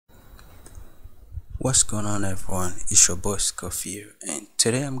What's going on, everyone? It's your boy Scuff here, and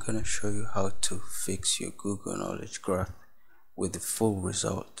today I'm gonna show you how to fix your Google Knowledge Graph with the full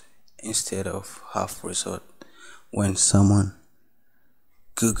result instead of half result. When someone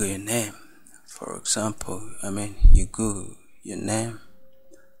Google your name, for example, you Google your name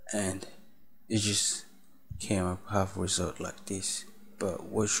and it just came up half result like this. But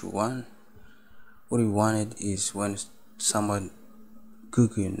what you wanted is when someone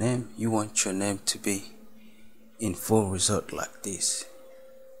Google your name, you want your name to be in full result like this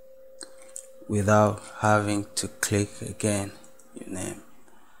without having to click again your name,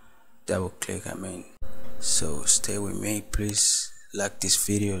 double click. So stay with me, please. Like this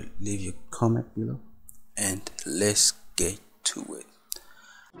video, leave your comment below, and let's get to it.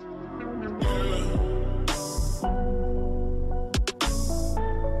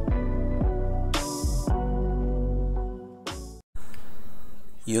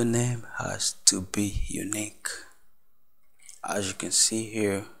 Your name has to be unique. As you can see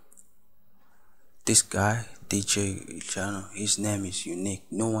here, this guy, DJ channel, his name is unique.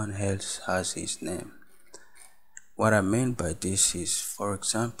 No one else has his name. What I mean by this is, for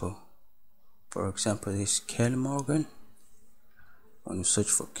example, this Kel Morgan. When you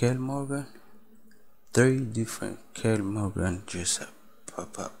search for Kel Morgan, 3 different Kel Morgan just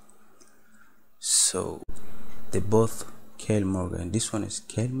pop up. So they both Kel Morgan. This one is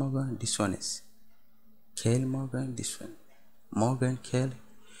Kel Morgan. This one is Kel Morgan. This one Morgan Kelly.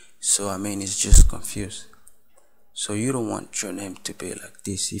 So it's just confused. So you don't want your name to be like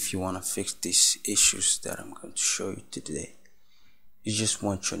this. If you want to fix these issues that I'm going to show you today, you just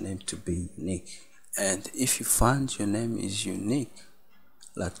want your name to be unique. And if you find your name is unique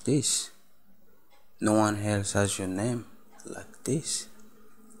like this, no one else has your name like this,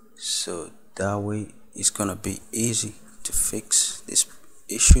 so that way it's gonna be easy to fix these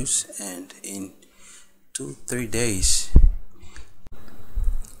issues, and in 2-3 days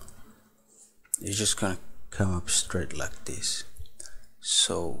it's just gonna come up straight like this.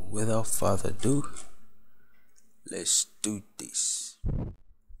 So without further ado, let's do this.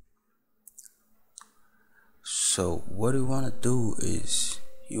 So what you want to do is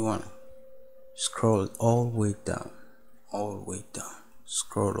you want to scroll all the way down,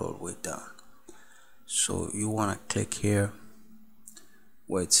 scroll all the way down. So you want to click here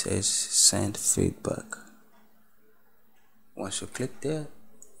where it says send feedback. Once you click there,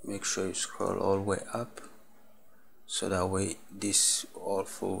 make sure you scroll all the way up, so that way this all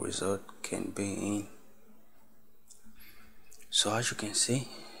full result can be in. So as you can see,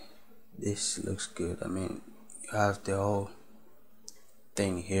 this looks good. You have the whole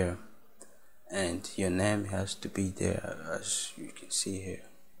thing here, and your name has to be there, as you can see here.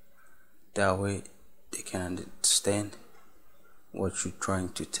 That way they can understand what you're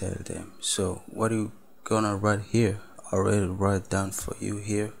trying to tell them. So what you gonna write here, I already write down for you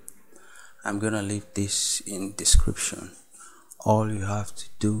here. I'm gonna leave this in description. All you have to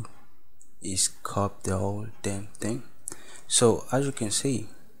do is copy the whole damn thing. So as you can see,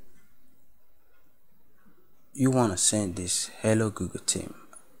 you want to send this hello Google team,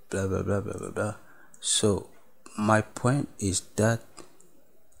 blah blah blah blah blah blah. So my point is that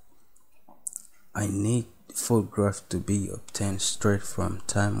I need the full graph to be obtained straight from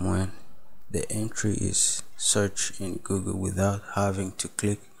time when the entry is searched in Google without having to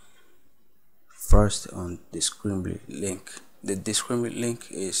click first on the discriminate link. The discriminate link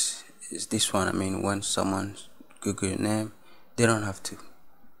is this one. When someone Google your name, they don't have to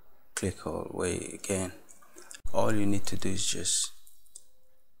click all the way again. All you need to do is just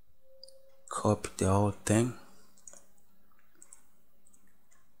copy the whole thing.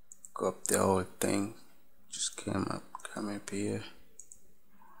 Just come up here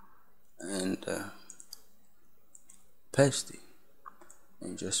and paste it,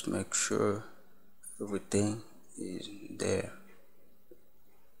 and just make sure everything is there.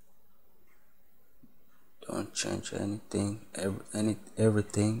 Don't change anything.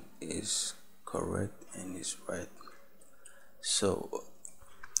 Everything is correct and is right. So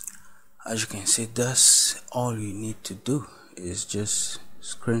as you can see, that's all you need to do, is just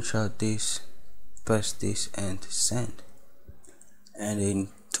screenshot this, paste this, and send. And in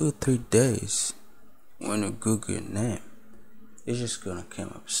 2-3 days, when you Google your name, it's just gonna come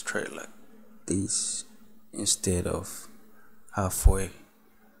up straight like this instead of halfway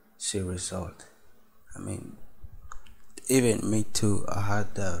see result. Even me too, I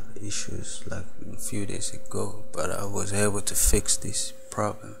had issues like a few days ago, but I was able to fix this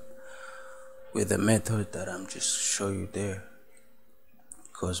problem with the method that I'm just show you there,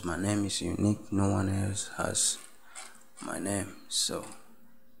 because my name is unique. No one else has my name. So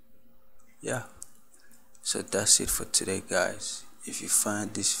yeah, So that's it for today, guys. If you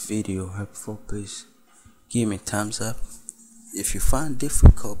find this video helpful, please give me thumbs up. If you find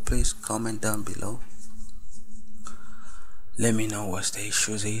difficult, please comment down below. Let me know what the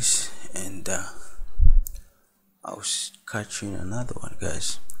issues is, and I'll catch you in another one,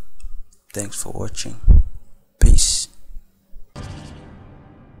 guys. Thanks for watching.